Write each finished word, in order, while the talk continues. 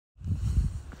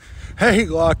Hey,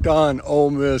 Locked On Ole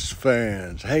Miss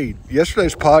fans. Hey,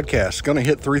 yesterday's podcast is going to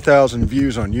hit 3,000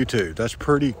 views on YouTube. That's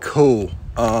pretty cool.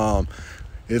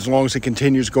 As long as it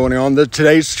continues going on.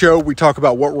 Today's show, we talk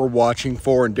about what we're watching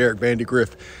for, and Derek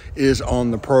Vandergriff is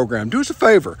on the program. Do us a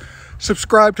favor.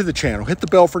 Subscribe to the channel. Hit the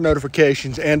bell for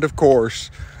notifications. And, of course,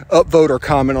 upvote or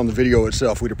comment on the video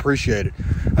itself. We'd appreciate it.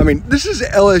 I mean, this is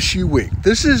LSU week.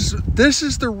 This is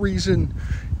the reason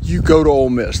you go to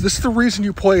Ole Miss. This is the reason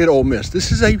you play at Ole Miss.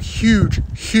 This is a huge,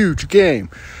 huge game.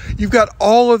 You've got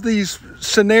all of these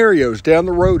scenarios down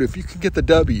the road if you can get the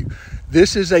W.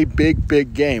 This is a big,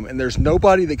 big game, and there's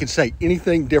nobody that can say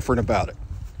anything different about it.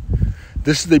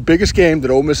 This is the biggest game that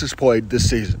Ole Miss has played this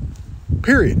season,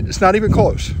 period. It's not even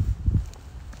close.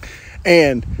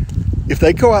 And if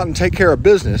they go out and take care of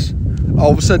business, all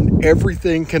of a sudden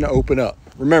everything can open up.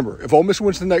 Remember, if Ole Miss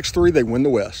wins the next three, they win the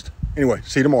West. Anyway,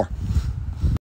 see you tomorrow.